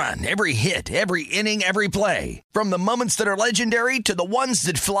home run, every hit, every inning, every play. From the moments that are legendary to the ones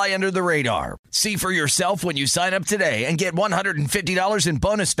that fly under the radar. See for yourself when you sign up today and get $150 in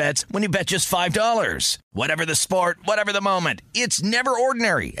bonus bets when you bet just $5. Whatever the sport, whatever the moment, it's never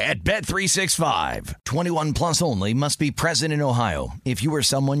ordinary at Bet365. 21 plus only. Must be present in Ohio. If you or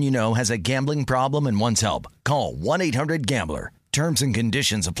someone you know has a gambling problem and wants help, call 1-800-GAMBLER. Terms and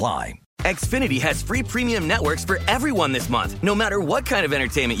conditions apply. Xfinity has free premium networks for everyone this month, no matter what kind of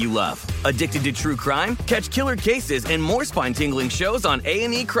entertainment you love. Addicted to true crime? Catch killer cases and more spine-tingling shows on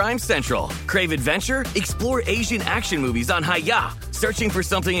A&E Crime Central. Crave adventure? Explore Asian action movies on Hi-YAH. Searching for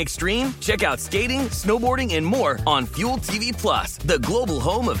something extreme? Check out skating, snowboarding, and more on Fuel TV Plus, the global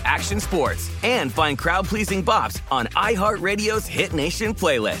home of action sports. And find crowd-pleasing bops on iHeartRadio's Hit Nation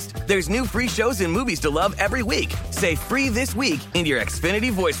playlist. There's new free shows and movies to love every week. Say free this week in your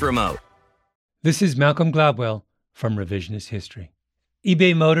Xfinity voice remote. This is Malcolm Gladwell from Revisionist History.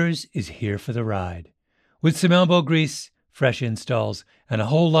 eBay Motors is here for the ride. With some elbow grease, fresh installs, and a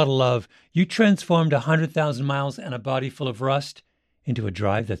whole lot of love, you transformed 100,000 miles and a body full of rust into a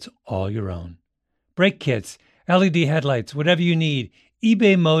drive that's all your own. Brake kits, LED headlights, whatever you need,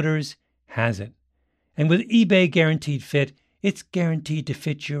 eBay Motors has it. And with eBay Guaranteed Fit, it's guaranteed to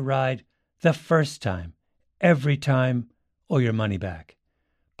fit your ride the first time, every time, or your money back.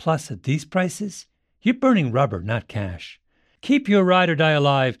 Plus, at these prices, you're burning rubber, not cash. Keep your ride or die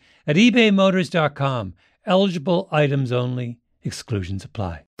alive at ebaymotors.com. Eligible items only. Exclusions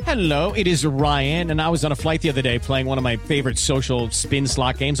apply. Hello, it is Ryan, and I was on a flight the other day playing one of my favorite social spin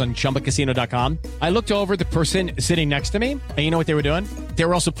slot games on ChumbaCasino.com. I looked over at the person sitting next to me, and you know what they were doing? They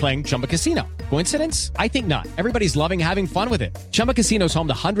were also playing Chumba Casino. Coincidence? I think not. Everybody's loving having fun with it. Chumba Casino is home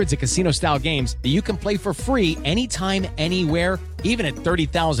to hundreds of casino-style games that you can play for free anytime, anywhere, even at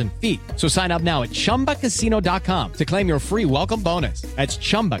 30,000 feet. So sign up now at ChumbaCasino.com to claim your free welcome bonus. That's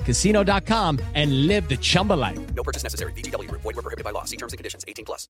ChumbaCasino.com and live the Chumba life. No purchase necessary. VGW. Void where prohibited by law. See terms and conditions. 18+.